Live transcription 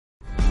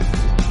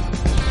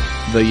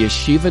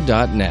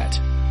theyeshiva.net.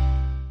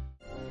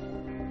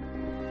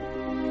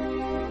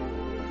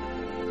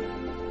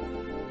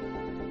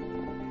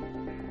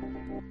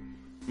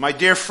 My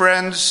dear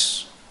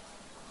friends,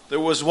 there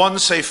was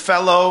once a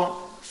fellow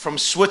from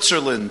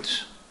Switzerland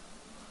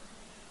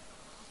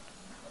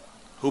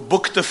who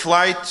booked a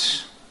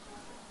flight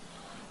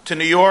to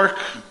New York,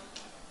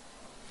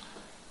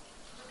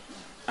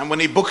 and when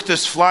he booked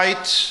his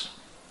flight,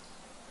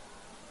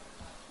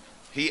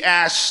 he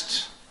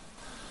asked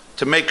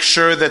to make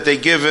sure that they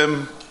give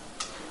him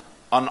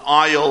an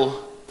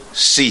aisle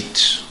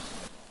seat.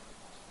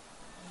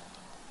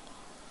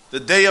 The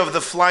day of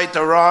the flight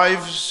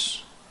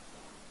arrives.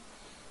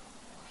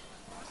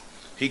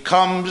 He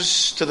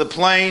comes to the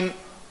plane,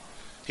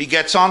 he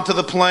gets onto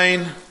the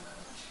plane,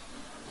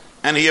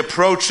 and he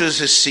approaches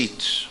his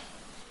seat.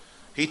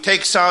 He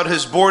takes out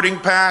his boarding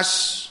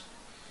pass,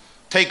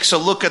 takes a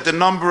look at the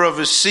number of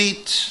his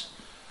seat,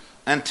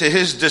 and to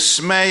his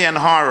dismay and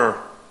horror,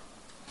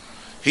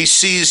 he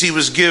sees he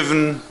was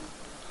given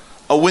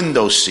a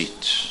window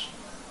seat.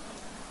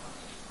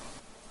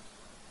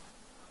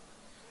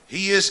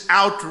 He is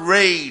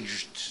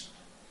outraged.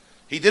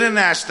 He didn't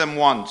ask them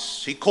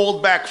once. He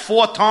called back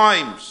 4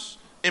 times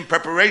in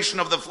preparation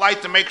of the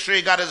flight to make sure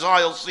he got his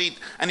aisle seat,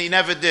 and he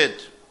never did.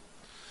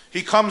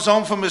 He comes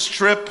home from his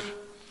trip.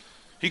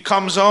 He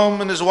comes home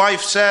and his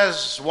wife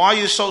says, "Why are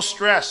you so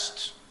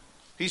stressed?"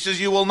 He says,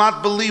 "You will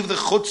not believe the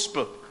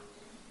chutzpah.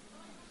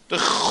 The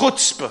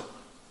chutzpah.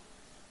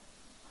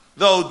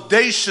 The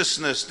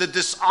audaciousness, the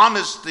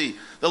dishonesty,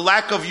 the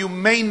lack of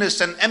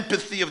humaneness and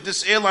empathy of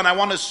this airline. I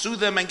want to sue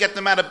them and get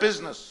them out of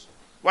business."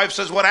 Wife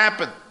says, "What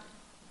happened?"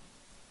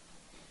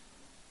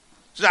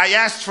 Says, "I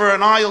asked for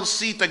an aisle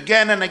seat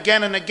again and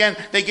again and again.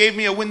 They gave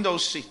me a window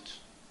seat."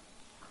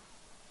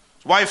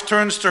 His wife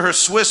turns to her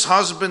Swiss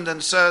husband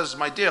and says,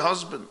 "My dear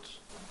husband,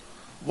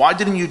 why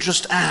didn't you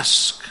just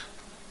ask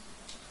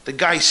the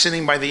guy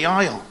sitting by the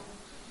aisle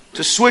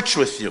to switch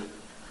with you?"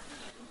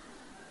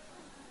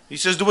 He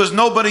says, "There was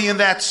nobody in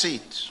that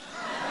seat."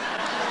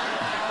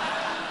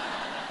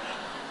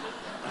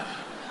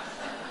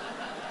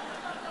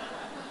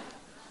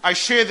 I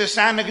share this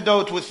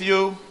anecdote with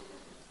you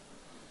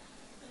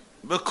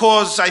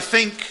because I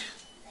think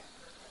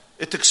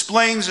it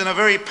explains in a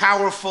very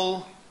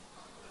powerful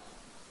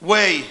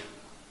way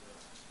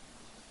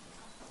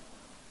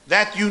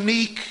that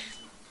unique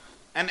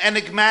and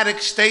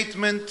enigmatic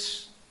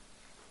statement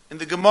in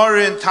the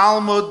Gemara and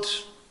Talmud,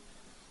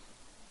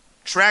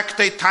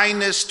 Tractate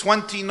Tainis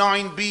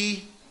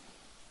 29b,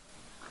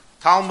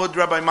 Talmud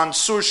Rabbi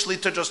Mansur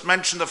Shlita just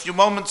mentioned a few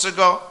moments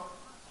ago,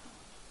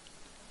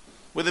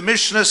 where the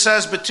Mishnah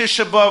says,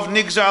 "B'tisha b'av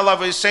nigzar alav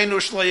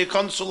eseinu shlo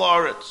yikonsu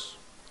la'aretz."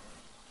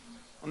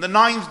 On the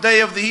 9th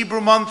day of the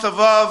Hebrew month of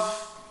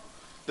Av,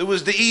 there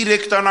was the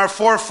edict on our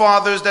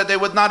forefathers that they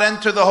would not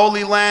enter the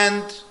Holy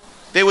Land.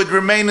 They would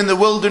remain in the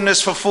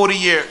wilderness for 40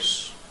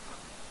 years.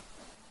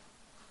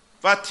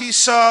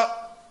 Vatisa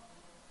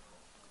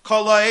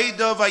kol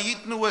ha'eda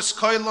vayitnu es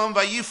koilam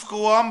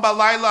vayifkuam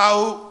balayla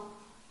ha'u.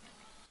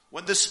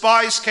 When the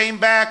spies came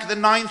back the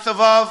 9th of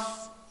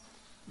Av,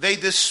 they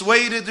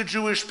dissuaded the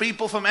Jewish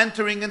people from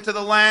entering into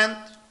the land.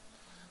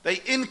 They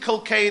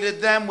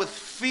inculcated them with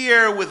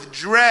fear, with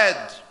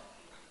dread,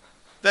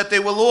 that they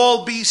will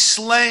all be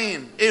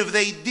slain if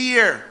they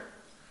dare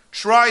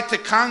try to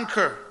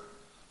conquer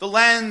the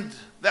land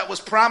that was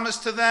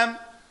promised to them.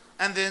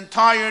 And the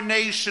entire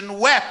nation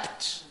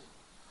wept.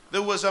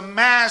 There was a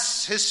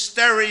mass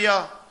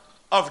hysteria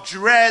of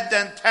dread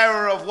and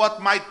terror of what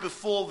might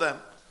befall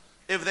them.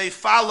 If they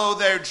follow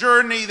their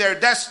journey, their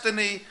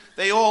destiny,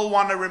 they all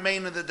want to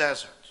remain in the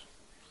desert.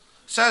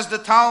 Says the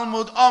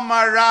Talmud,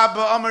 Omar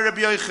Rabba, Omar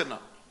Rabbi Yochanan.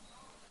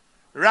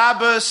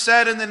 Rabba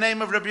said in the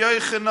name of Rabbi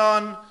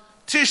Yochanan,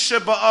 Tisha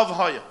b'Av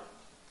Haya.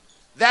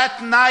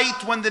 That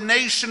night when the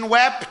nation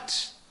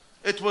wept,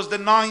 it was the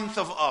 9th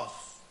of Av.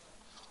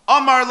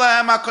 Omar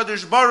Lahem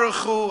HaKadosh Baruch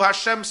Hu,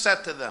 Hashem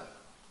said to them,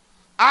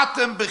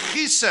 Atem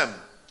b'chisem,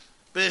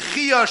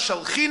 b'chiyah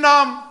shel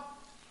chinam,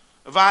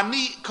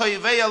 v'ani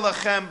koiveya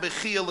lachem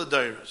b'chiyah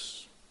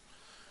l'deiros.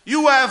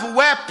 You have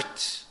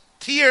wept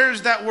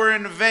tears that were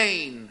in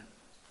vain.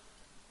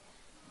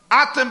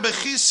 Atem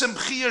b'chisem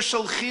b'chiyah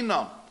shel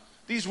chinam.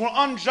 These were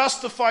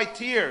unjustified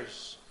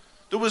tears.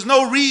 There was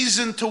no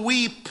reason to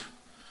weep.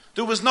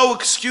 There was no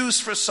excuse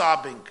for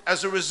sobbing.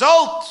 As a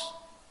result,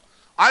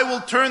 I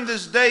will turn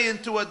this day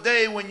into a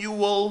day when you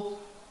will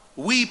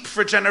weep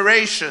for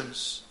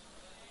generations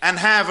and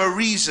have a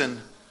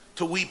reason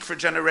to weep for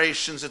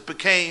generations. It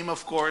became,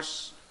 of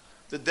course,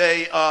 the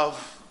day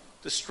of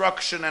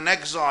destruction and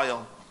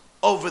exile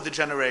over the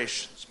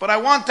generations. But I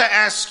want to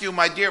ask you,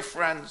 my dear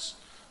friends,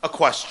 a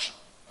question.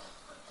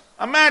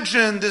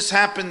 Imagine this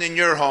happened in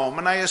your home,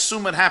 and I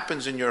assume it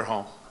happens in your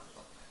home.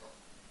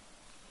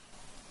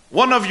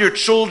 One of your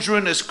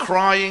children is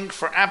crying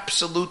for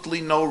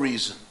absolutely no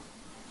reason,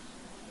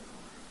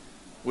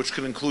 which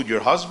could include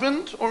your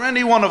husband or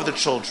any one of the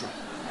children.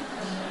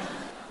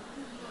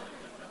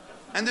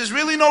 And there's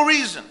really no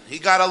reason. He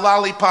got a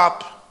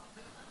lollipop,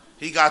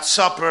 he got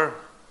supper,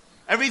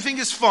 everything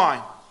is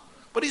fine.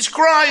 But he's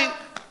crying.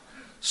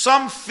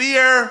 Some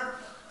fear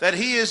that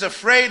he is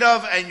afraid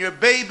of, and your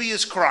baby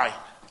is crying.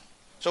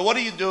 So what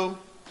do?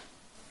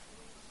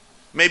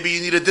 Maybe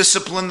you need to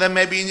discipline them,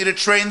 maybe you need to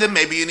train them,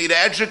 maybe you need to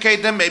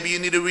educate them, maybe you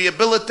need to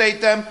rehabilitate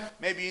them,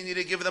 maybe you need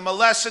to give them a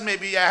lesson,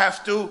 maybe you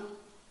have to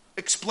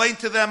explain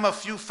to them a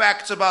few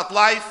facts about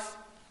life.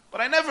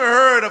 But I never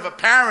heard of a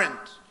parent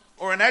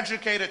or an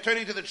educator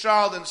turning to the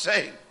child and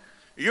saying,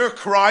 "You're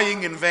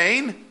crying in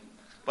vain,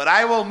 but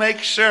I will make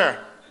sure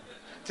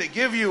to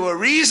give you a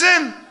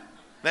reason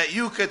that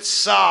you could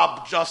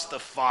sob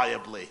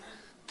justifiably.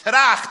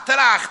 Trach,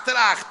 trach,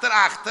 trach,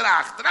 trach,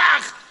 trach,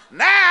 trach.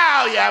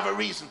 Now you have a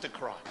reason to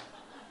cry."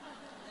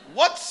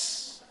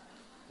 What's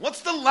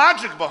the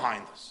logic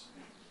behind this?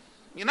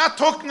 You're not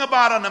talking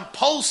about an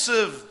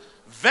impulsive,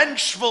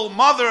 vengeful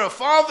mother or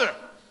father.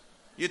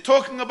 You're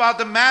talking about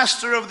the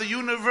master of the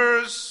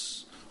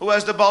universe, who,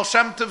 as the Baal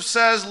Shem Tov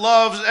says,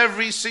 loves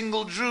every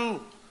single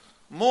Jew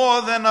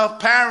more than a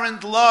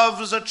parent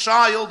loves a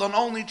child, an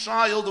only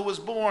child who was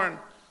born.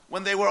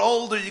 When they were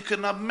older, you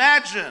can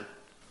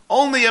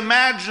only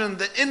imagine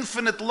the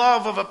infinite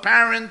love of a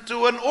parent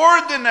to an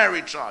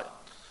ordinary child.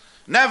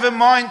 Never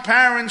mind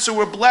parents who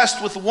were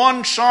blessed with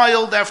one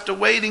child after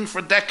waiting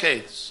for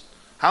decades.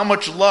 How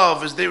much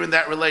love is there in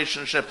that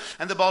relationship?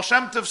 And the Baal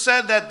Shem Tov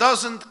said that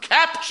doesn't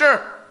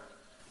capture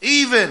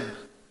even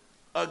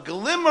a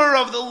glimmer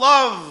of the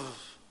love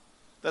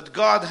that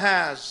God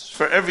has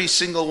for every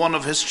single one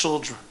of his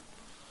children.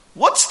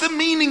 What's the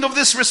meaning of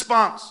this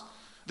response?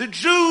 The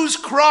Jews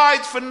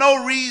cried for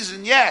no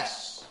reason,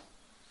 yes.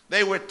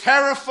 They were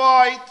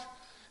terrified.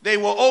 They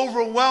were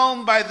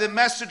overwhelmed by the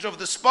message of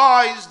the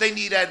spies. They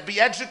need to be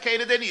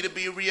educated. They need to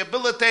be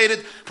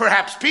rehabilitated,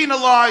 perhaps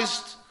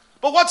penalized.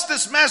 But what's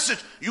this message?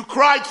 You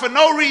cried for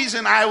no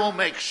reason. I will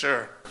make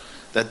sure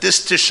that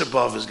this Tisha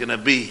B'Av is going to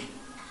be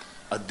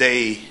a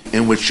day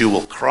in which you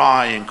will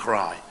cry and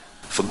cry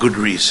for good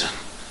reason.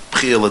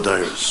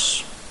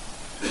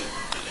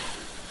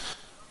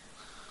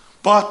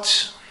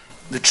 But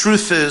the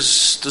truth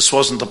is, this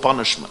wasn't a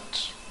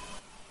punishment.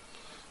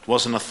 It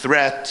wasn't a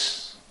threat.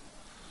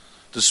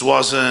 This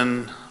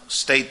wasn't a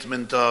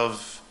statement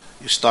of,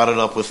 you started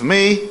up with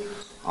me,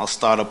 I'll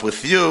start up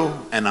with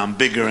you, and I'm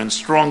bigger and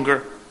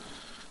stronger.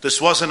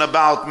 This wasn't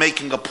about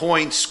making a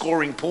point,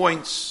 scoring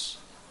points.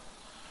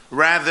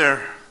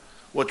 Rather,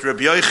 what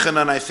Rabbi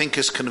Yochanan, I think,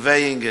 is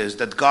conveying is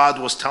that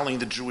God was telling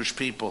the Jewish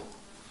people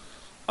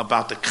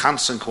about the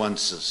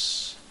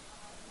consequences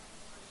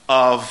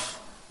of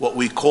what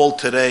we call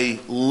today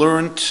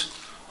learned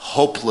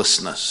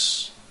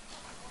hopelessness.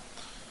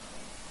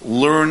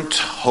 Learned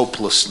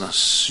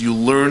hopelessness. You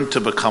learn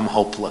to become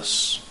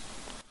hopeless.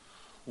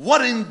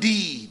 What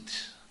indeed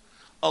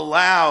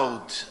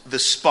allowed the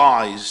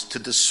spies to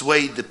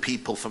dissuade the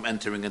people from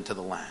entering into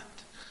the land?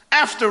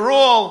 After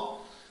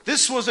all,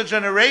 this was a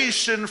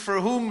generation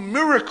for whom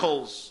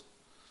miracles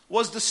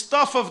was the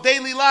stuff of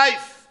daily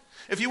life.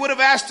 If you would have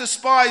asked the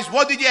spies,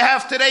 what did you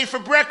have today for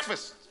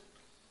breakfast?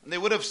 And they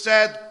would have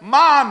said,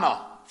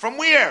 manna. From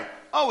where?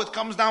 Oh, it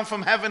comes down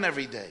from heaven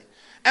every day.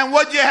 And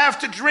what do you have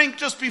to drink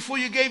just before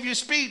you gave your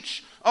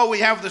speech? Oh, we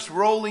have this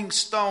rolling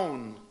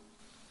stone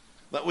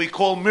that we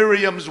call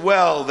Miriam's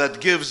well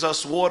that gives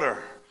us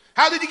water.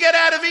 How did you get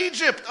out of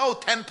Egypt? Oh,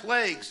 10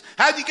 plagues.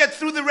 How did you get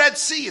through the Red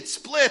Sea? It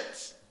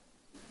split.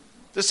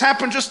 This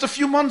happened just a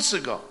few months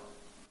ago.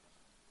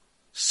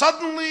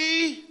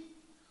 Suddenly,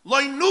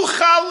 loy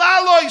nucha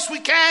lalois, we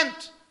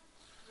can't.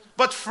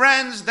 But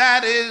friends,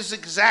 that is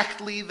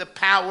exactly the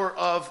power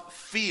of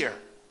fear.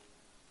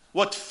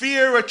 What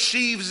fear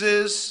achieves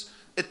is,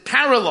 it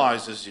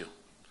paralyzes you.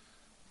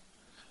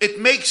 It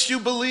makes you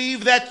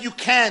believe that you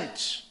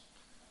can't.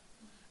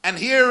 And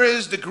here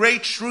is the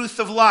great truth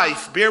of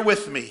life. Bear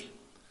with me.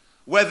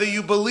 Whether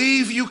you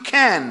believe you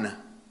can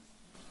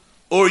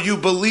or you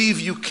believe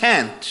you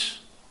can't,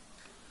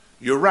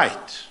 you're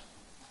right.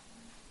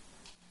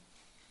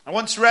 I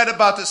once read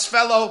about this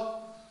fellow.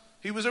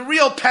 He was a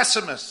real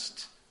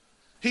pessimist.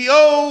 He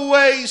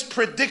always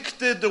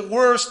predicted the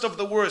worst of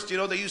the worst. You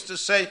know, they used to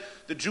say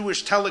the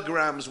Jewish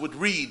telegrams would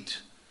read,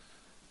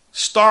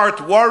 "Start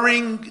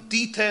worrying,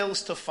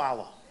 details to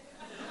follow."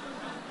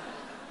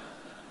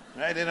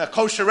 Right? In a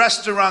kosher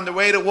restaurant, the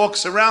waiter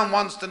walks around,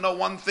 wants to know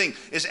one thing.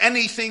 Is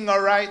anything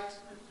all right?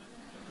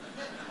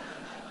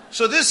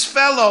 So this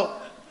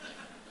fellow,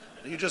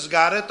 you just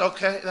got it?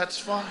 Okay, that's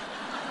fine.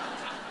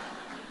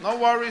 No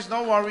worries,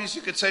 no worries.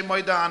 You could say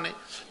Moidani.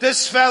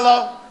 This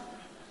fellow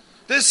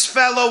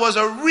was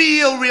a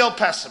real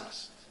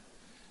pessimist.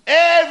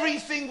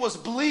 Everything was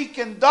bleak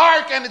and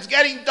dark, and it's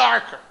getting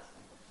darker.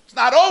 It's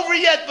not over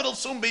yet, but it'll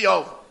soon be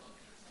over.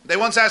 They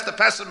once asked the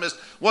pessimist,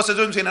 what's the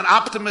difference between an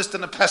optimist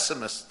and a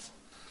pessimist?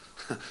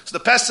 So the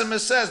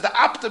pessimist says, the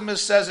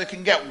optimist says it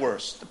can get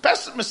worse. The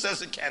pessimist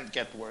says it can't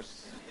get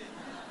worse.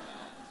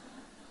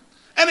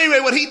 Anyway,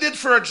 what he did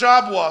for a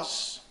job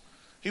was,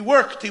 he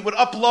would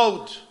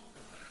upload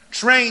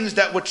trains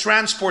that would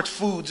transport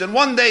foods. And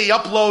one day he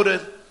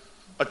uploaded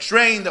a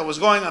train that was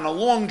going on a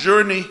long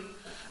journey,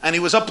 and he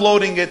was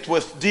uploading it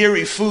with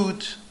dairy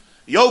food,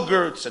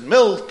 yogurts and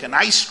milk and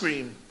ice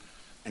cream.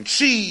 and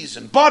cheese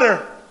and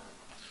butter.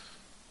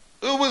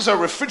 It was a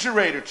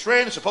refrigerator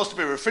train. It's supposed to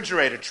be a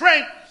refrigerator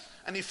train.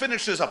 And he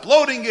finishes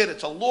uploading it.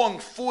 It's a long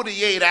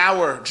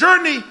 48-hour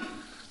journey.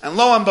 And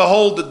lo and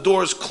behold, the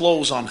doors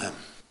close on him.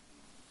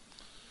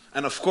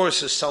 And of course,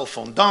 his cell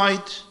phone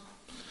died.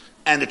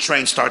 And the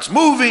train starts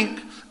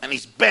moving. And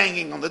he's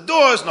banging on the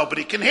doors.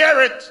 Nobody can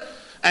hear it.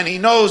 And he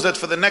knows that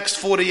for the next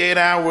 48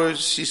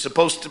 hours, he's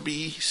supposed to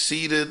be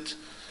seated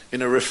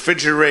in a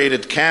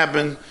refrigerated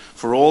cabin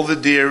for all the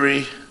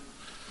dairy.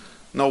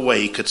 No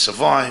way he could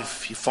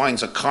survive. He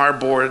finds a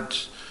cardboard,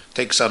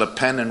 takes out a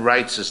pen and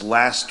writes his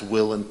last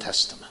will and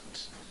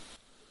testament.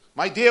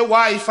 My dear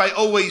wife, I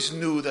always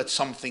knew that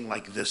something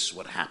like this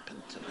would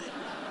happen to me.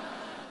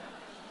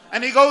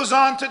 And he goes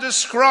on to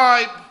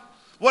describe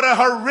what a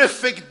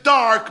horrific,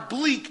 dark,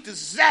 bleak,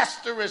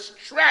 disastrous,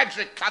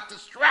 tragic,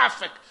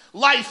 catastrophic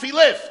life he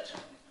lived.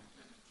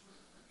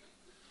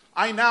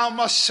 I now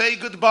must say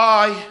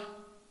goodbye,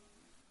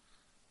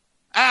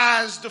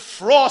 as the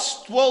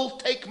frost will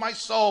take my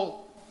soul.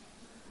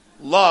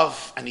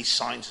 Love, and he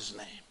signs his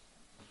name.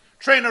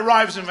 Train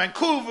arrives in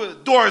Vancouver,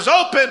 doors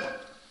open,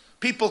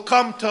 people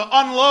come to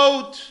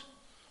unload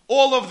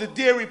all of the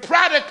dairy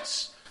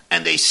products,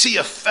 and they see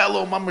a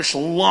fellow mamish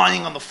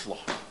lying on the floor.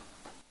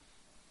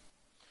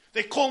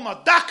 They call him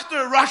a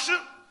doctor, Russia,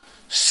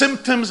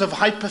 symptoms of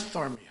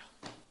hypothermia.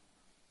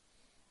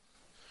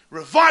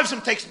 Revives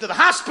him, takes him to the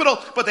hospital,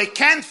 but they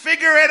can't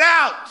figure it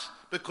out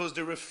because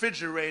the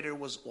refrigerator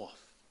was off.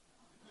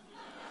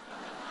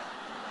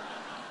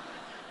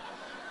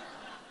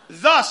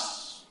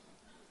 Thus,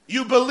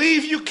 you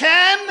believe you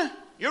can,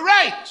 you're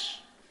right.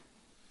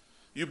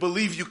 You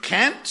believe you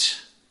can't,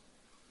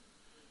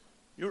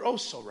 you're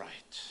also right.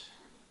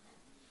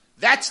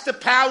 That's the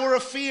power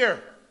of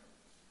fear.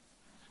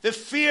 The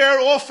fear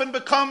often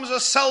becomes a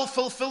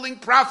self-fulfilling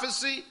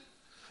prophecy.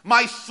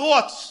 My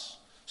thoughts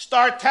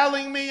start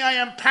telling me I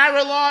am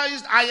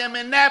paralyzed, I am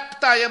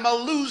inept, I am a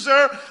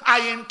loser, I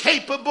am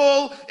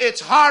incapable,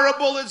 it's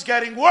horrible, it's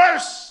getting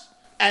worse.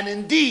 And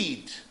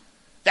indeed,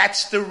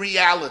 that's the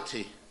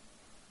reality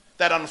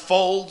that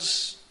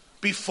unfolds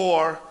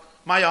before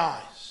my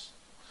eyes.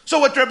 So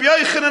what Rabbi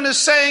Yochanan is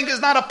saying is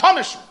not a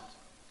punishment.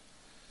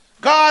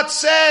 God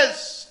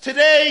says,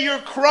 today you're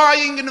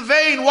crying in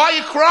vain. Why are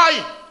you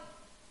crying?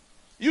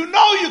 You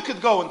know you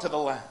could go into the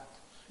land.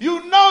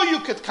 You know you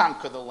could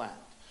conquer the land.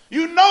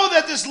 You know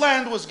that this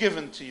land was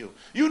given to you.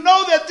 You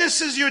know that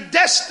this is your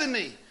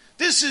destiny.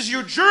 This is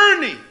your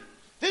journey.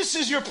 This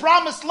is your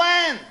promised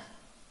land.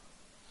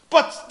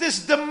 But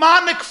this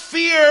demonic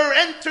fear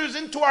enters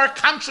into our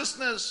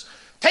consciousness,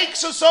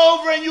 takes us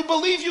over, and you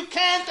believe you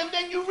can't, and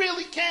then you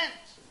really can't.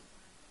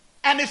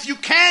 And if you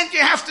can't, you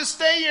have to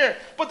stay here.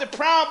 But the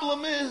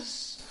problem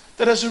is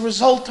that as a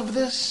result of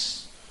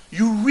this,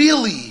 you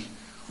really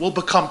will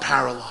become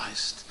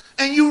paralyzed.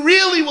 And you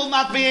really will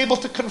not be able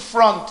to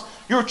confront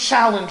your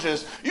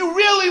challenges. You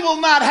really will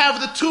not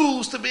have the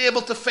tools to be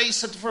able to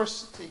face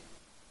adversity.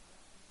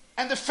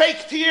 And the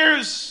fake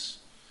tears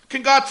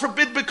can, God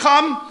forbid,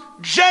 become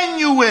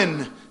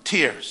genuine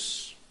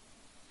tears.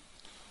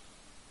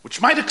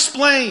 Which might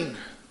explain,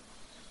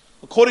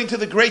 according to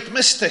the great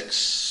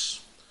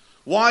mystics,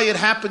 why it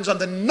happens on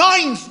the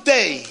 9th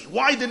day.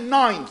 Why the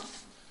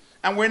 9th?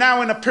 And we're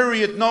now in a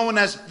period known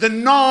as the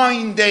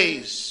 9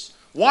 days.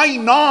 Why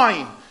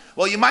 9?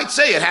 Well, you might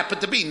say it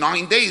happened to be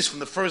 9 days from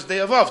the first day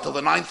of Av till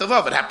the 9th of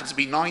Av. It happens to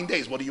be 9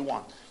 days. What do you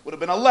want? Would have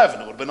been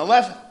 11. It would have been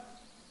 11.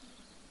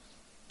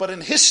 But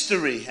in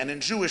history and in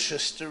Jewish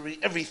history,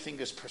 everything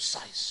is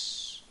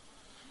precise.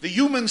 The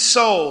human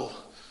soul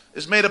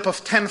is made up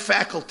of 10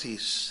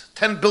 faculties,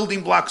 10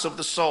 building blocks of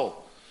the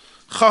soul.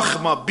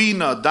 Chachma,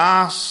 Bina,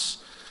 Das,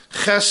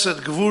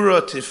 Chesed,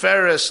 Gvura,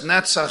 Tiferes,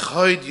 Netzach,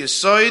 Hoid,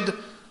 Yesoid,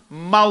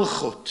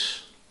 Malchut.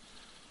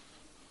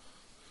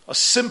 A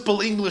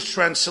simple English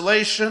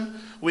translation,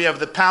 we have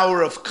the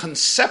power of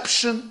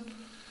conception,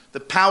 the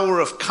power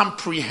of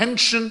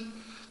comprehension,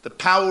 the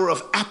power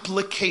of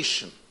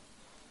application.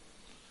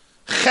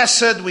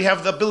 Chesed, we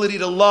have the ability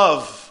to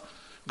love.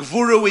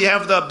 Gvura, we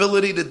have the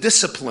ability to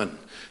discipline.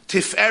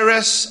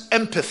 Tiferes,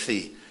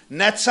 empathy.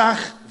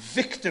 Netzach,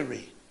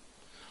 victory.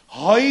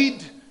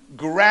 Hoid,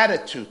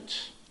 gratitude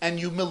and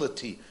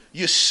humility.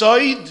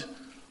 Yesoid,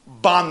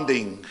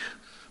 bonding.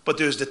 But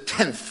there's the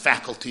 10th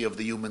faculty of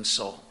the human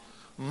soul.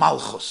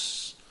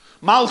 Malchus.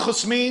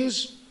 Malchus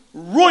means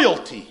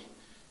royalty,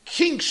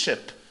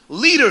 kingship,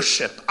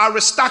 leadership,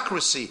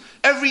 aristocracy.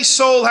 Every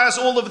soul has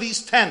all of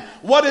these 10.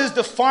 What is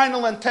the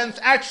final and 10th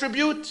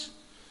attribute?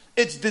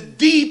 It's the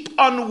deep,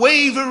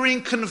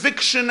 unwavering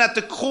conviction at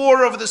the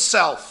core of the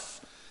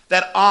self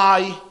that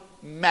I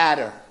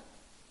matter.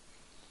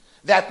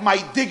 That my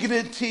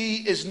dignity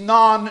is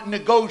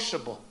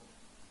non-negotiable.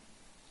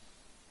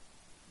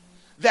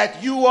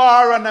 That you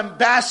are an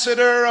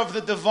ambassador of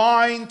the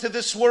divine to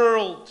this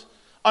world.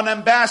 An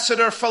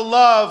ambassador for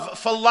love,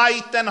 for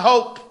light and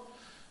hope.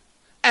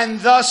 And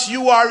thus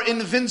you are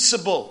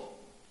invincible.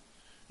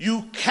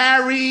 You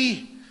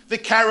carry the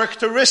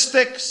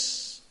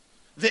characteristics,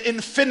 the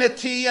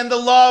infinity and the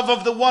love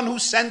of the one who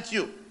sent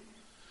you.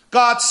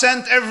 God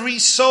sent every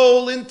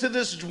soul into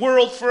this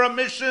world for a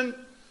mission.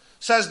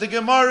 Says the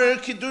Gemara,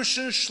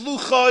 Kiddushin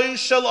Shluchai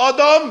Shel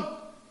Adam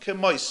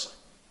Kemoisa.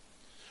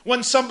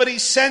 When somebody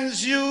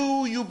sends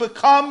you, you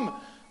become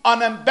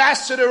an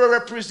ambassador, a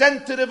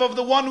representative of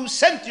the one who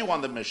sent you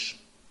on the mission.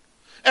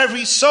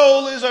 Every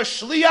soul is a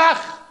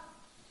shliach,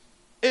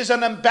 is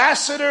an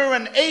ambassador,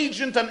 an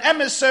agent, an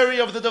emissary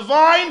of the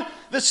divine.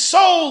 The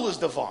soul is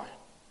divine.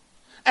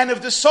 And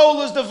if the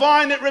soul is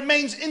divine, it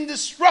remains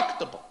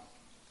indestructible.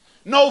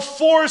 No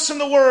force in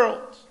the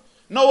world,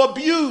 no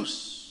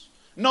abuse,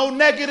 no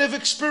negative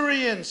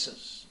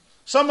experiences.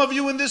 Some of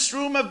you in this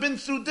room have been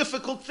through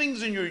difficult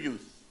things in your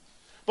youth.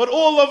 But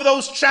all of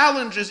those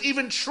challenges,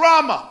 even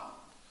trauma,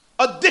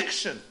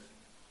 addiction,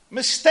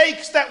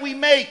 mistakes that we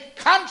make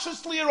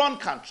consciously or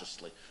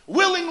unconsciously,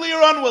 willingly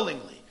or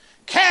unwillingly,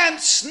 can't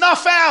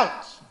snuff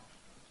out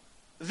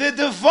the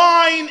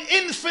divine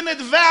infinite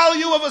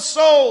value of a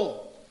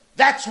soul.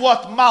 That's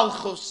what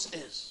Malchus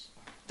is.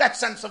 That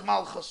sense of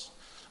Malchus.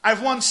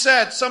 I've once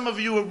said, some of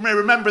you may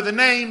remember the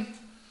name,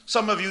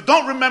 some of you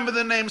don't remember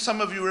the name,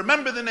 some of you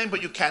remember the name,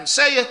 but you can't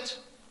say it.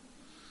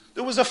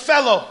 There was a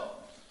fellow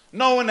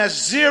known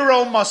as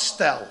Zero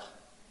Mostel.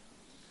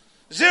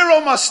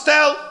 Zero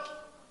Mostel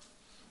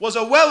was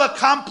a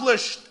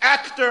well-accomplished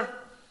actor,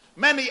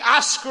 many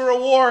Oscar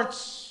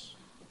awards.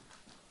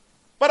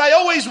 But I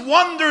always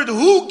wondered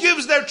who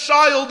gives their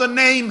child a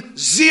name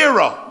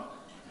Zero.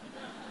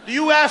 Do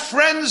you have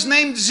friends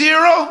named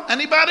Zero?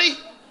 Anybody?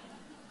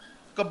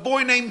 A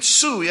boy named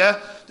Sue, yeah?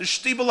 The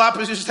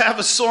Stiebel used to have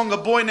a song, A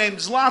Boy Named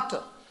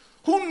Zlata.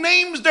 Who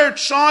names their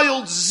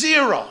child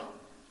Zero?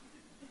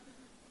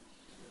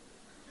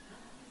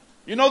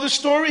 You know the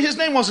story? His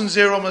name wasn't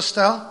Zero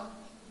Mostel.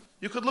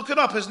 You could look it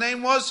up. His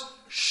name was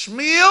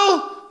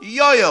Shmuel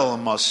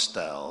Yoel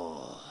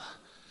Mostel.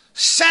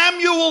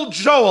 Samuel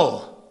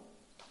Joel.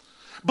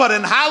 But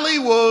in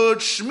Hollywood,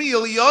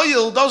 Shmuel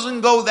Yoel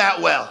doesn't go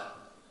that well.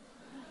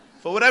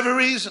 For whatever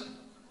reason.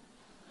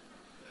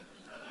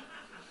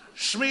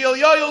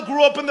 Shmuel Yoel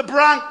grew up in the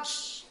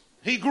Bronx.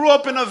 He grew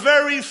up in a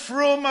very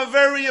frum, a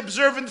very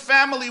observant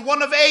family,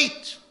 one of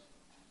 8.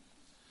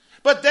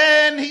 But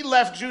then he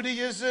left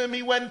Judaism,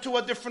 he went to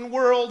a different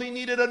world, he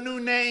needed a new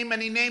name,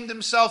 and he named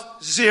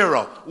himself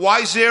Zero.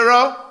 Why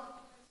Zero?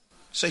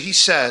 So he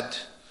said,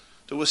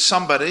 there was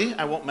somebody,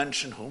 I won't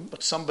mention whom,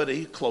 but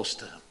somebody close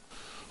to him,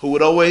 who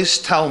would always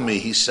tell me,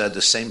 he said,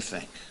 the same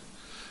thing.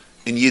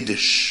 In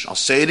Yiddish. I'll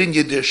say it in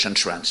Yiddish and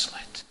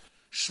translate.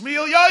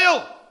 Shmuel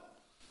Yoel,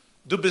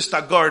 du bist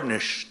a gar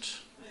nicht.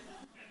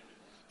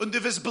 Und du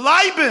wirst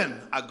bleiben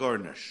a gar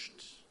nicht.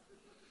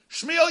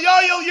 Shmuel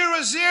Yoel, you're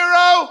a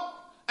zero,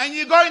 and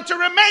you're going to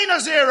remain a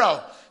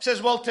zero. He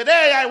says, well,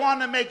 today I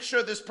want to make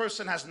sure this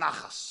person has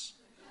nachas.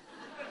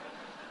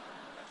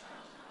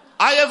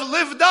 I have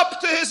lived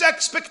up to his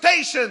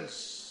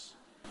expectations.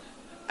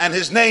 And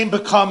his name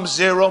becomes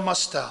Zero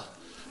Mostel.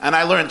 And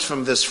I learned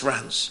from this,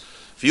 friends,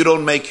 if you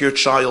don't make your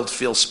child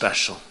feel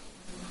special,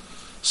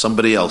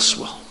 somebody else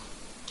will.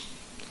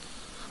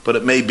 But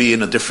it may be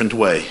in a different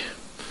way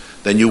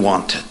than you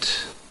want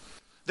it.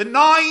 The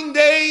 9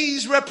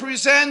 days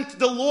represent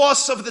the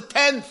loss of the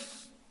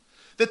 10th.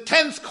 The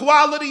 10th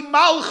quality,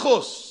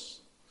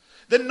 Malchus.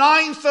 The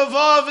 9th of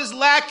Av is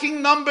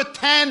lacking number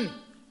 10.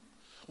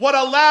 What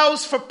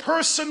allows for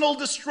personal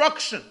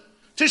destruction.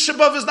 Tisha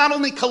B'Av is not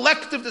only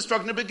collective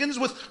destruction, it begins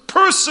with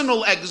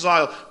personal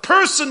exile,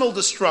 personal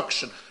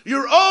destruction.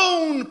 Your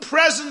own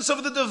presence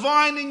of the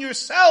divine in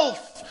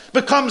yourself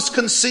becomes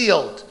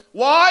concealed.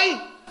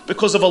 Why?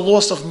 Because of a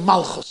loss of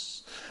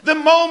Malchus. The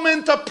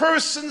moment a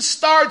person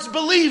starts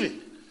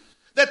believing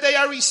that they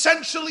are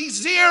essentially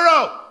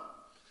zero,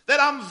 that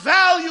I'm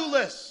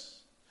valueless,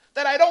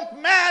 that I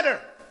don't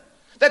matter,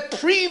 that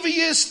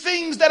previous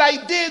things that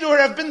I did or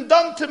have been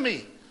done to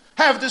me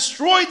have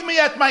destroyed me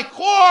at my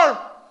core,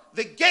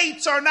 the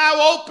gates are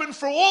now open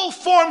for all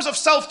forms of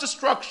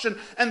self-destruction,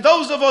 and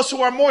those of us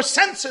who are more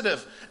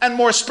sensitive and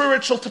more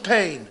spiritual to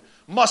pain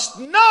must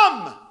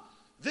numb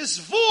this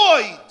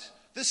void,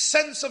 this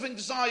sense of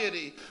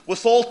anxiety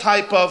with all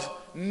type of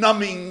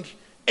numbing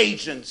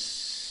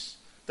agents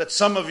that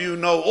some of you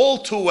know all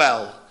too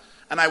well,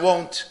 and I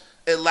won't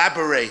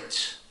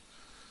elaborate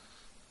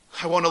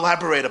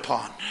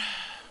upon.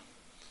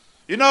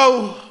 You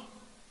know,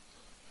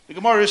 the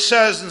Gemara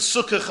says in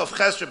Sukkah of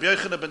Ches, Rabbi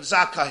Yochanan ben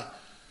Zakkai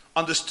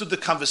understood the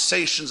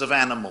conversations of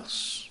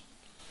animals.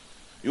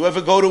 You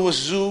ever go to a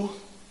zoo?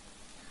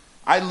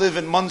 I live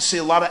in Muncie,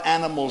 a lot of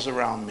animals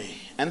around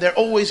me, and they're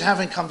always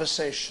having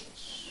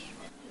conversations.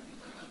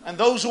 And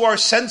those who are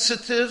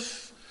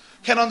sensitive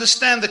can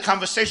understand the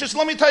conversations.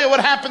 Let me tell you what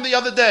happened the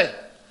other day.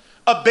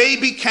 A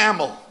baby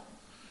camel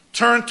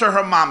turned to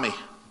her mommy,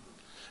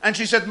 and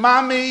she said,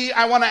 Mommy,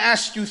 I want to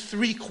ask you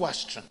 3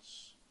 questions.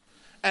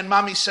 And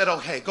mommy said,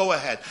 okay, go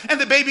ahead. And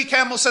the baby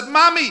camel said,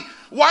 Mommy,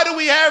 why do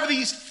we have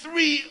these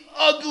 3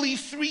 ugly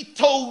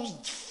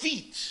 3-toed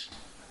feet?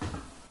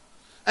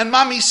 And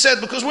Mommy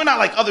said, because we're not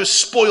like other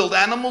spoiled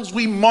animals,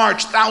 we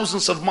march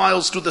thousands of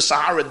miles through the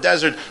Sahara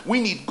Desert. We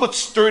need good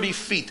sturdy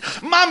feet.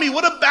 Mommy,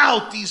 what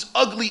about these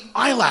ugly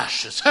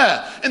eyelashes?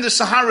 In the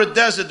Sahara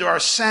Desert, there are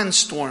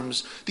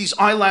sandstorms. These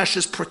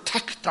eyelashes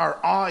protect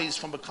our eyes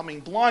from becoming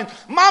blind.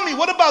 Mommy,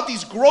 what about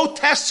these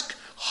grotesque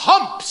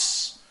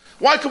humps?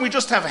 Why can't we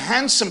just have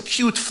handsome,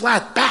 cute,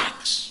 flat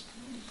backs?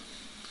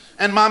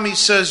 And Mommy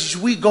says,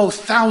 we go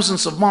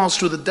thousands of miles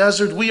through the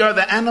desert. We are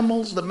the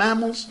animals, the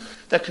mammals,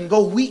 that can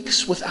go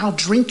weeks without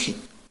drinking,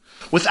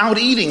 without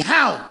eating.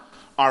 How?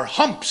 Our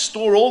humps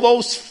store all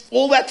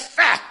that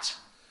fat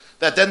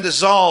that then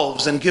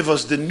dissolves and give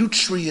us the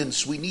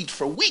nutrients we need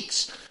for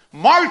weeks.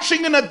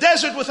 Marching in a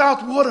desert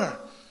without water.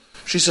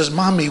 She says,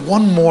 Mommy,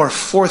 one more,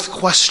 fourth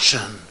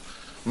question.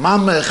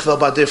 Mama, ich will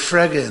bei dir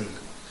fragen,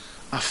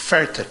 a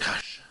vierte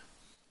Kasche.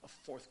 A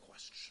fourth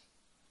question.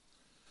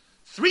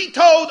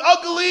 Three-toed,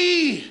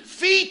 ugly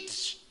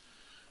feet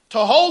to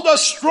hold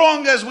us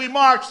strong as we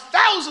march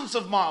thousands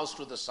of miles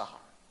through the Sahara.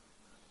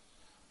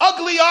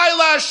 Ugly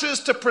eyelashes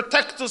to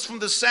protect us from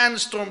the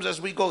sandstorms as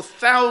we go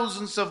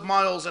thousands of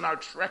miles in our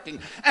trekking.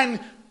 And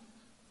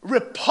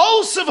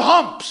repulsive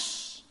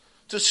humps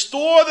to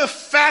store the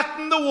fat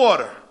in the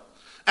water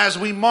as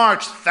we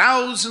march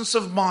thousands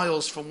of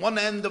miles from one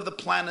end of the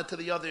planet to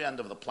the other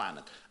end of the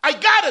planet. I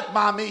got it,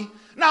 Mommy.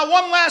 Now,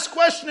 one last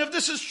question. If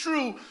this is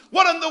true,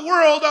 what in the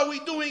world are we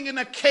doing in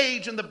a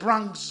cage in the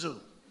Bronx Zoo?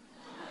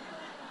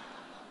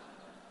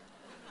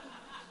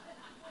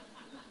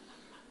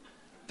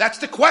 That's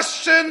the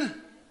question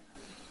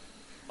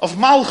of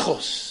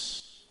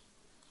Malchus.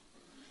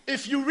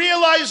 If you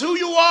realize who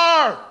you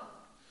are,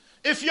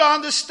 if you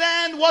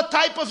understand what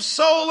type of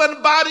soul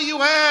and body you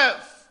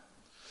have,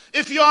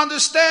 if you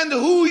understand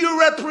who you're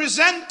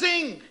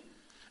representing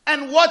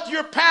and what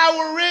your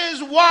power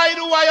is, why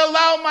do I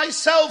allow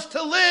myself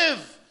to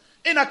live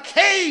in a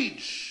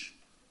cage,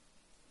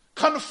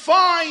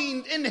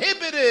 confined,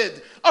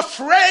 inhibited,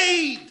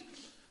 afraid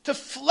to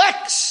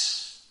flex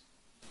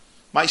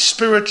my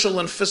spiritual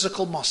and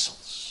physical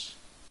muscles?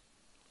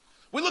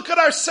 We look at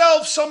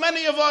ourselves, so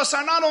many of us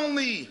are not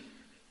only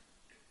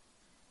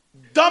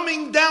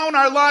dumbing down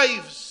our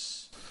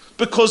lives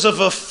because of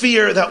a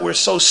fear that we're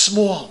so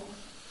small.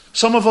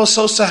 Some of us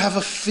also have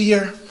a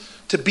fear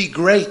to be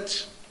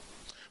great.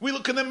 We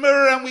look in the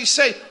mirror and we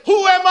say,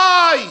 who am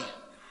I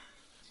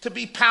to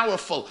be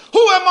powerful?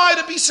 Who am I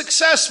to be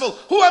successful?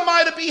 Who am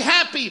I to be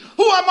happy?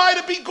 Who am I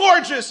to be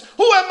gorgeous?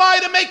 Who am I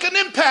to make an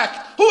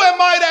impact? Who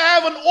am I to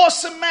have an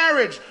awesome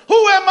marriage?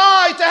 Who am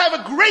I to have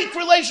a great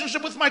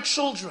relationship with my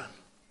children?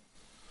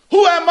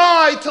 Who am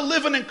I to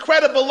live an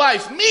incredible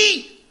life?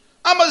 Me?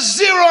 I'm a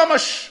zero, I'm a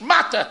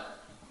shmata.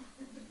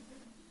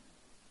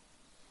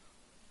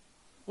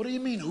 What do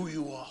you mean who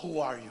you are? Who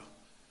are you?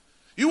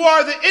 You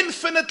are the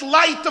infinite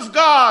light of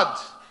God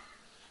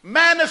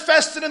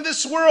manifested in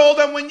this world,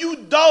 and when you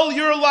dull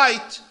your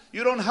light,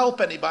 you don't help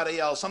anybody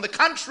else. On the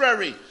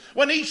contrary,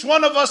 when each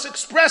one of us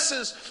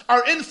expresses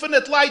our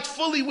infinite light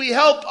fully, we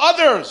help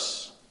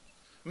others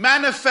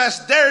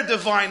manifest their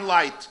divine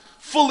light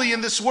fully in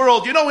this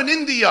world. You know, in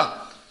India,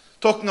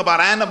 talking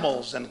about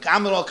animals and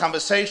animal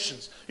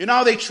conversations, you know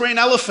how they train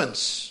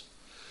elephants?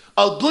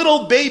 A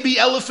little baby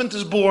elephant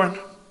is born,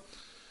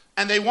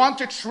 and they want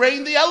to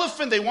train the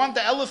elephant. They want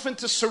the elephant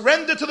to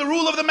surrender to the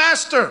rule of the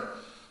master.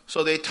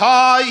 So they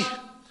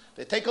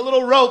take a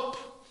little rope,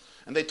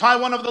 and they tie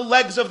one of the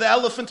legs of the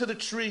elephant to the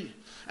tree.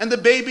 And the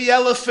baby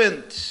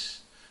elephant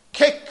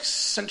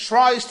kicks and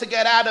tries to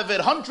get out of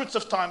it hundreds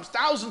of times,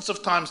 thousands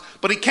of times,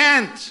 but he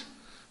can't.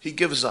 He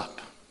gives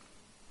up.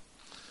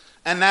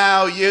 And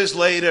now, years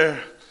later,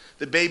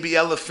 the baby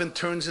elephant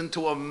turns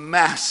into a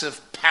massive,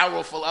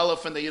 powerful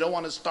elephant that you don't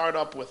want to start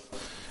up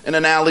with in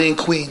an alley in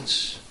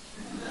Queens.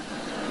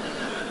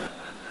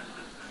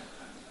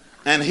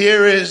 And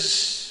here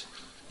is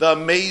the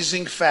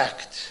amazing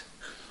fact.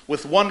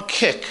 With one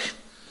kick,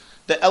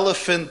 the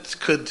elephant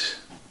could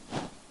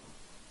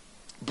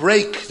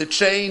break the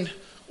chain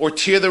or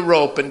tear the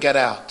rope and get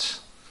out.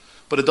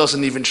 But it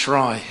doesn't even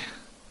try.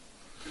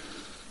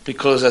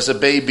 Because as a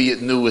baby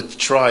it knew it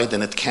tried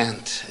and it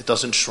can't. It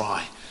doesn't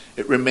try.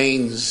 It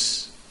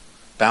remains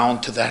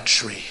bound to that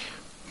tree.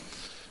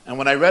 And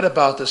when I read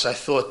about this, I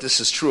thought, this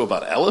is true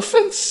about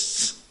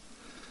elephants?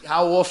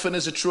 How often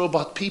is it true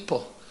about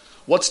people?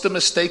 What's the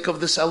mistake of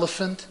this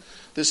elephant?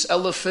 This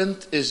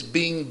elephant is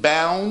being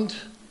bound.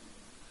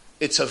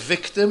 It's a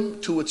victim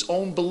to its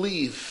own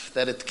belief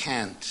that it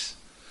can't.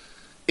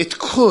 It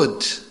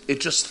could. It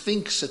just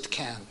thinks it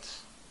can't.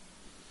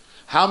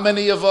 How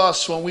many of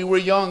us, when we were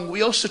young,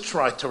 we also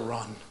tried to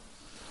run,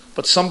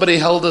 but somebody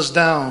held us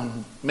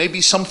down.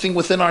 Maybe something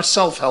within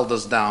ourselves held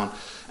us down.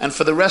 And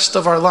for the rest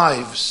of our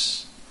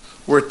lives,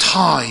 we're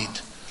tied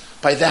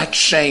by that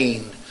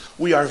chain.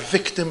 We are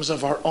victims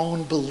of our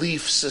own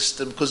belief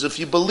system, because if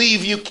you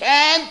believe you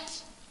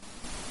can't,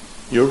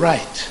 you're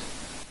right.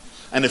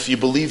 And if you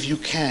believe you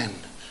can,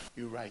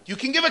 you're right. You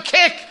can give a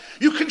kick.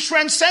 You can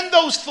transcend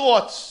those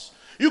thoughts.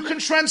 You can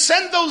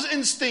transcend those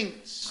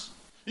instincts.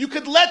 You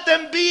could let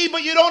them be,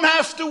 but you don't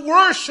have to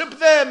worship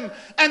them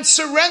and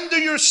surrender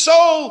your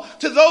soul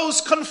to those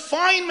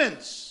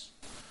confinements.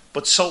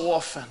 But so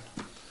often,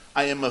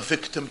 I am a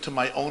victim to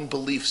my own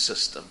belief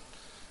system,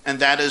 and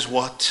that is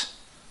what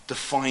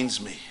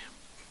defines me.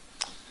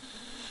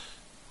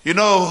 You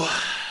know,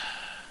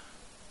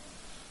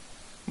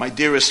 my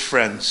dearest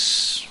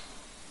friends,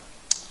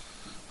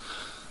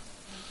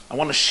 I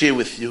want to share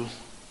with you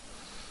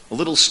a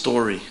little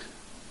story.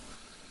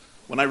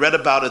 When I read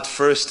about it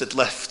first, it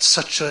left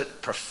such a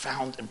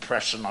profound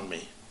impression on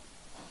me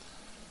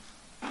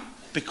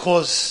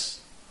because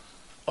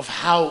of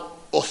how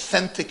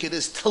authentic it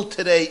is till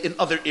today in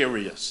other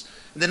areas.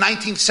 In the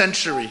 19th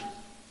century,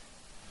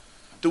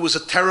 there was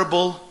a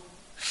terrible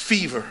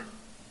fever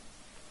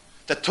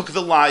that took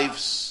the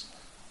lives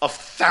of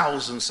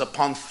thousands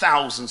upon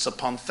thousands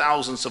upon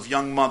thousands of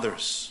young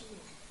mothers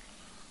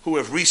who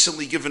have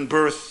recently given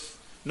birth,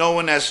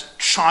 known as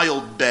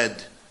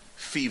childbed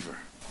fever.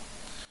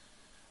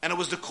 And it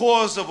was the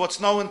cause of what's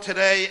known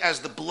today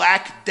as the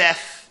Black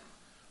Death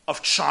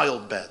of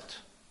childbed.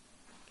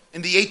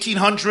 In the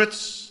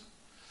 1800s,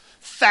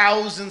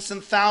 thousands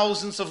and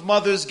thousands of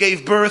mothers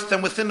gave birth,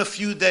 and within a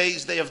few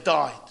days they have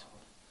died.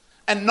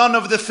 And none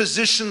of the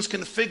physicians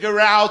can figure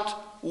out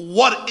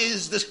what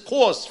is the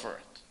cause for it.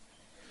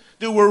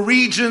 There were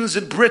regions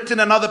in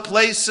Britain and other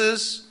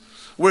places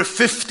where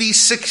 50,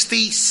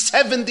 60,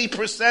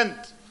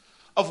 70%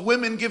 of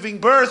women giving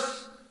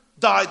birth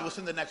died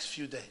within the next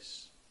few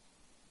days.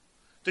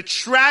 The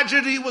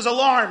tragedy was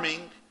alarming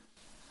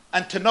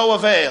and to no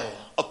avail,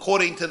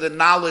 according to the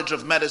knowledge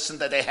of medicine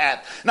that they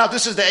had. Now,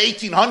 this is the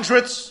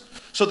 1800s,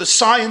 so the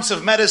science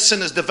of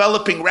medicine is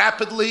developing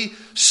rapidly.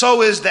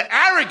 So is the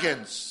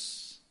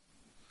arrogance,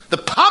 the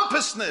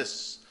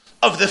pompousness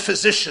of the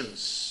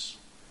physicians.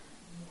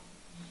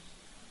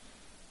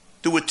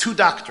 There were two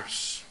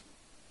doctors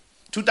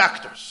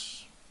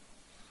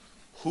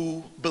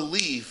who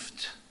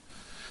believed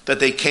that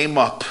they came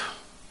up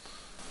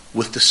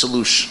with the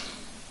solution.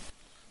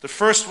 The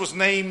first was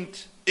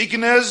named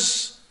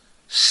Ignaz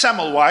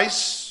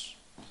Semmelweis.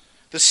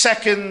 The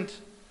second,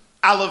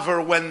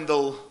 Oliver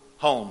Wendell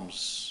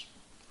Holmes.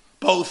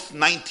 Both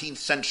 19th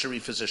century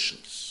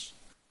physicians.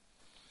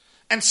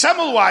 And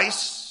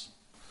Semmelweis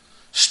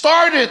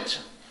started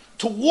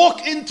to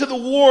walk into the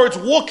wards,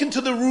 walk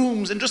into the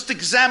rooms, and just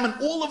examine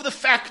all of the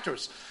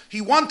factors.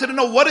 He wanted to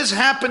know what is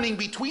happening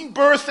between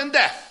birth and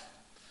death,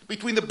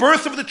 between the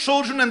birth of the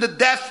children and the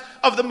death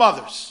of the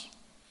mothers.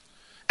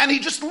 And he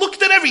just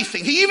looked at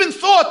everything. He even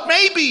thought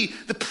maybe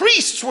the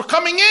priests were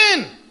coming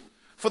in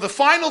for the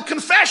final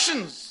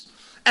confessions,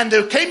 and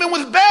they came in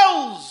with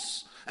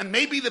bells, and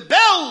maybe the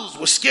bells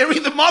were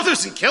scaring the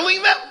mothers and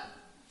killing them.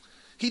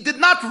 He did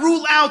not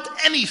rule out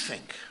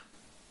anything.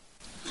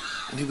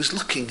 And he was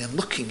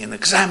looking and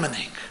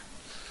examining.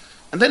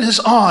 And then his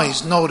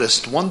eyes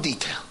noticed one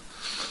detail.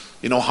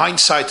 You know,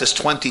 hindsight is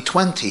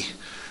 20/20,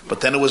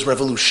 but then it was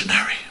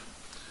revolutionary.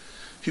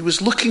 He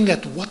was looking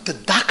at what the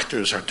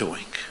doctors are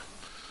doing.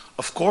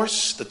 Of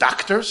course, the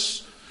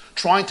doctors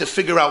trying to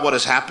figure out what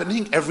is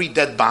happening. Every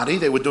dead body,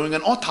 they were doing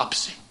an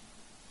autopsy.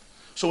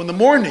 So in the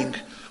morning,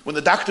 when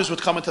the doctors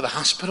would come into the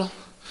hospital,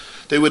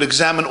 they would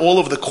examine all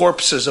of the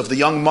corpses of the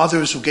young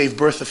mothers who gave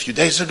birth a few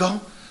days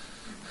ago.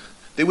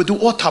 They would do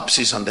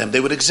autopsies on them. They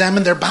would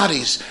examine their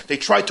bodies. They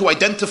tried to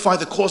identify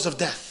the cause of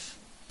death.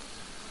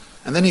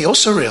 And then he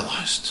also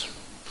realized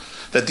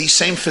that these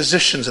same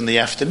physicians in the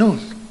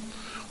afternoon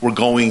were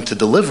going to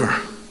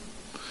deliver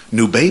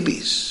new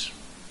babies.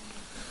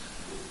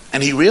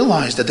 And he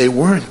realized that they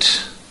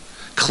weren't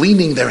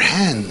cleaning their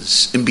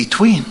hands in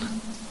between.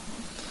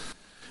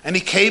 And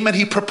he came and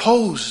he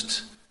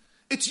proposed,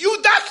 it's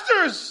you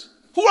doctors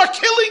who are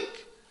killing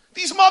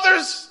these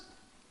mothers.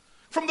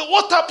 From the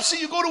autopsy,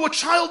 you go to a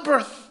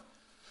childbirth.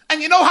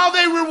 And you know how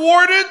they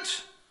rewarded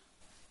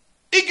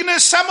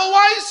Ignaz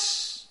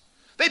Semmelweis?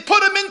 They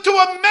put him into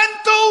a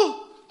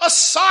mental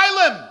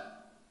asylum.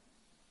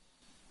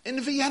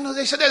 In Vienna,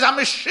 they said, there's a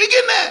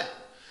Meshigene,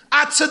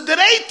 a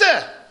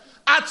Tzedreite,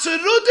 a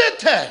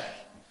Tzerudete,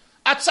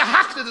 a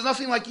Tzahakte. There's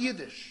nothing like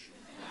Yiddish.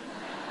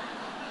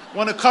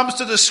 When it comes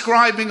to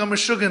describing a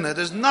Meshugene,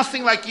 there's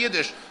nothing like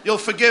Yiddish. You'll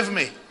forgive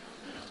me.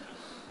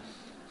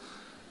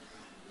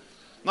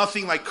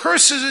 Nothing like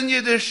curses in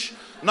Yiddish,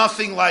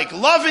 nothing like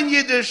love in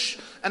Yiddish,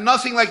 and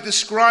nothing like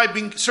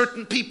describing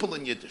certain people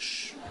in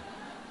Yiddish.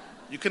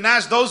 You can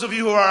ask those of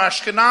you who are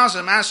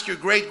Ashkenazim, ask your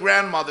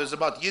great-grandmothers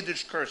about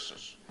Yiddish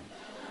curses.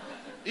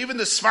 Even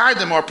the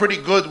Sfardim are pretty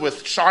good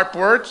with sharp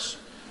words.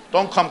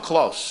 Don't come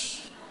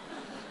close.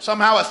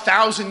 Somehow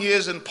 1,000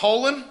 years in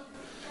Poland,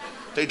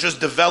 they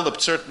just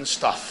developed certain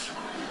stuff.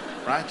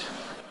 Right?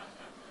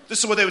 This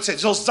is what they would say.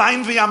 Soll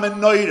sein wie am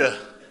Neure.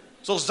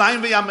 Soll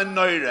sein wie am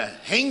Neure.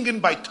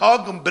 Hängen bei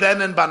Tag und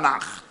brennen bei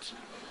Nacht.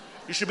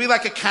 You should be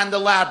like a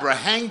candelabra.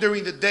 Hang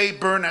during the day,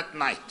 burn at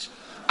night.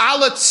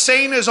 Alle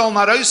Zähne sollen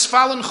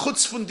herausfallen,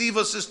 chutz von die,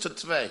 was ist zu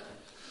zwei.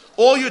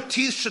 All your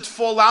teeth should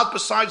fall out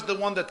besides the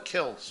one that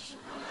kills.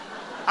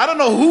 I don't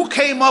know who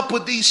came up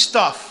with these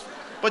stuff,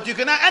 but you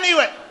can,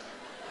 anyway.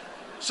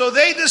 So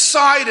they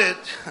decided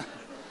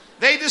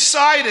They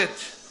decided.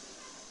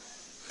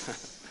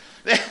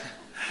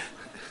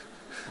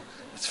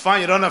 It's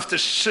fine, you don't have to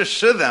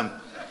shh them.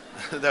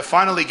 They're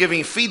finally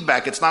giving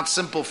feedback. It's not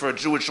simple for a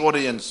Jewish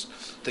audience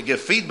to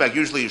give feedback.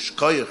 Usually,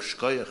 shkoyach,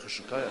 shkoyach,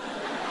 shkoyach.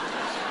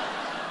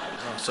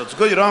 So it's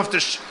good. You don't have to.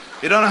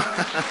 You don't.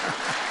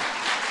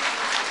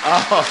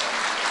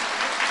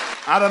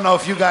 I don't know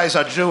if you guys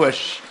are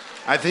Jewish.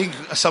 I think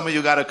some of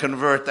you got to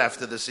convert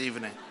after this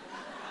evening.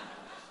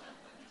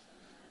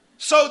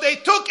 So they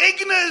took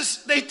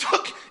Ignaz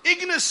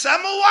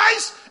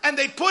Semmelweis, and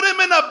they put him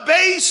in a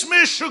Beis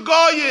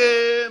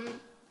Mishugoyim,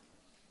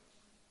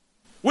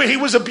 where he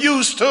was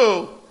abused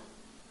too.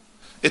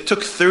 It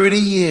took 30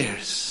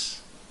 years.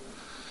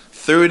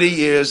 30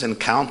 years and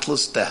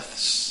countless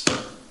deaths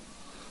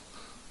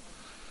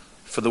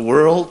for the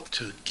world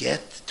to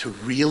get to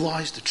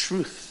realize the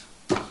truth.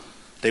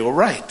 They were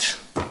right.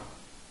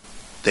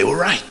 They were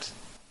right.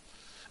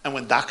 And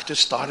when doctors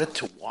started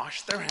to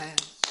wash their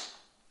hands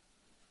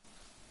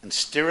and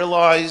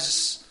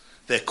sterilize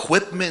the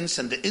equipments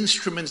and the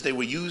instruments they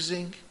were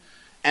using,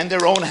 and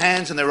their own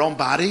hands and their own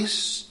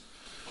bodies,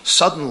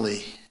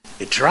 suddenly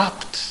it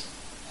dropped.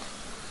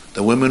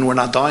 The women were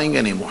not dying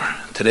anymore.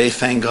 Today,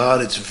 thank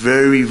God, it's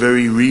very,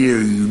 very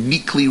rare,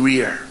 uniquely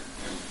rare.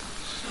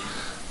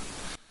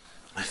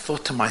 I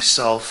thought to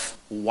myself,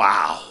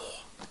 wow,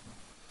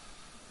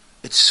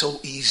 it's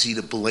so easy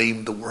to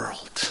blame the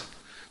world.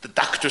 The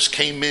doctors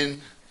came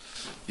in,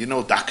 you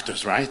know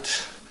doctors,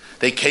 right?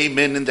 They came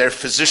in their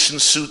physician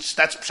suits.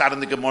 That's Pshat in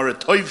the Gemara.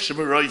 Toiv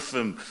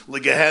sheberoifim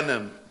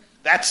legehenim.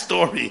 That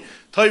story.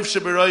 Toiv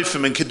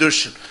sheberoifim and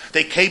Kedushin.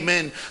 They came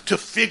in to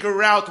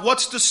figure out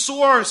what's the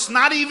source,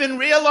 not even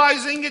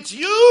realizing it's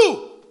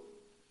you.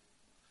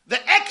 The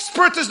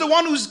expert is the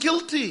one who's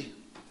guilty.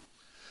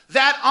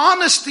 That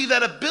honesty,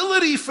 that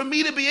ability for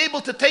me to be able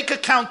to take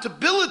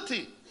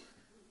accountability.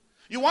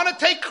 You want to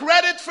take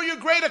credit for your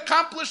great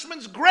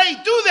accomplishments?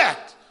 Great, do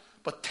that.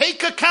 But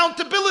take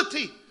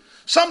accountability.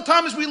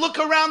 Sometimes we look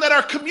around at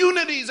our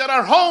communities, at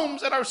our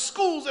homes, at our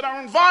schools, at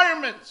our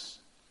environments.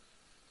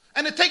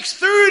 And it takes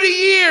 30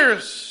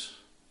 years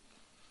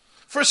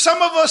for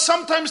some of us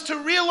sometimes to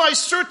realize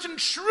certain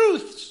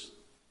truths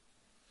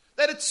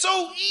that it's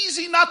so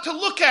easy not to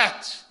look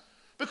at,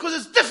 because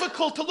it's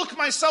difficult to look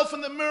myself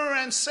in the mirror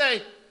and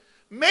say,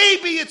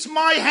 maybe it's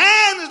my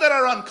hands that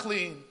are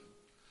unclean.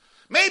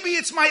 Maybe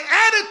it's my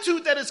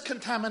attitude that is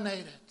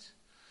contaminated.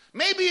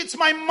 Maybe it's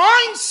my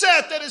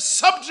mindset that is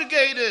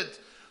subjugated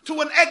to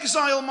an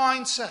exile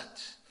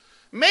mindset.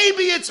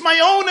 Maybe it's my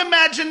own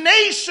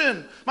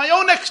imagination, my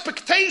own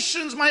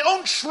expectations, my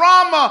own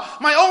trauma,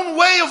 my own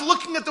way of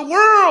looking at the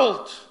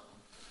world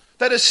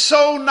that is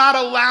so not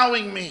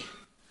allowing me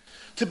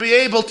to be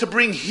able to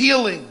bring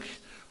healing,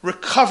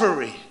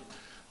 recovery,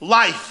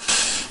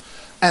 life,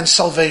 and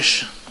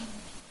salvation.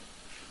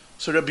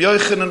 So Rabbi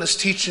Yochanan is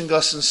teaching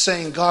us and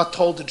saying, God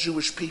told the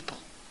Jewish people,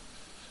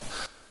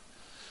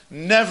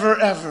 never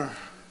ever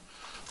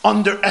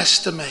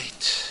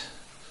underestimate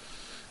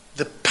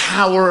the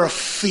power of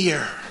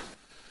fear,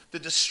 the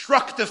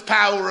destructive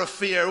power of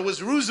fear. It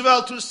was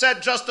Roosevelt who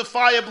said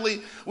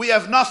justifiably, we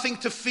have nothing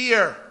to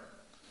fear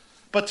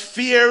but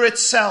fear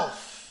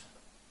itself.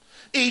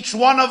 Each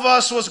one of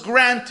us was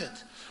granted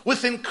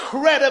with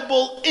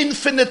incredible,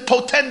 infinite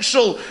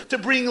potential to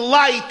bring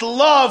light,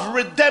 love,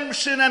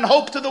 redemption, and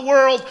hope to the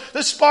world.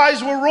 The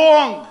spies were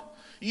wrong.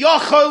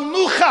 Yachol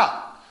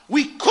nucha.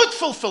 We could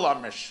fulfill our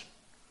mission.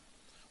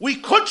 We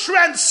could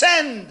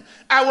transcend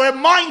our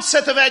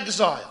mindset of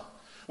exile.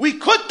 We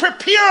could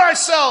prepare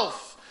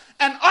ourselves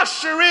and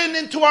usher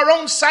into our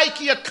own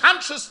psyche a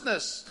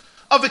consciousness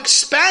of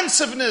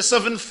expansiveness,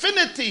 of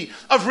infinity,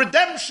 of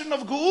redemption,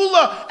 of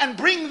geula, and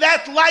bring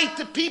that light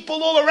to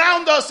people all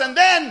around us. And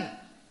then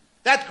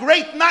that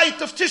great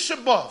night of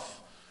Tisha B'Av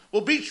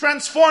will be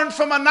transformed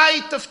from a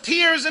night of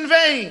tears in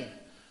vain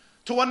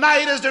to a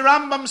night, as the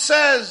Rambam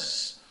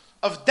says,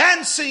 of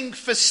dancing,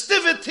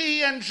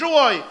 festivity, and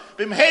joy.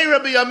 B'mheira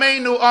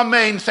b'yameinu,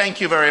 amen.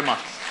 Thank you very much.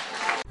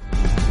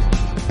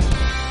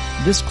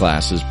 This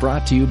class is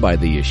brought to you by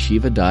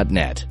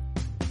theyeshiva.net.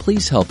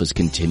 Please help us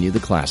continue the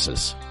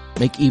classes.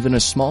 Make even a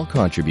small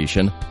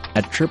contribution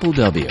at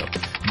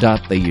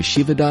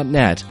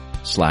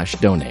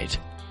www.theyeshiva.net/donate.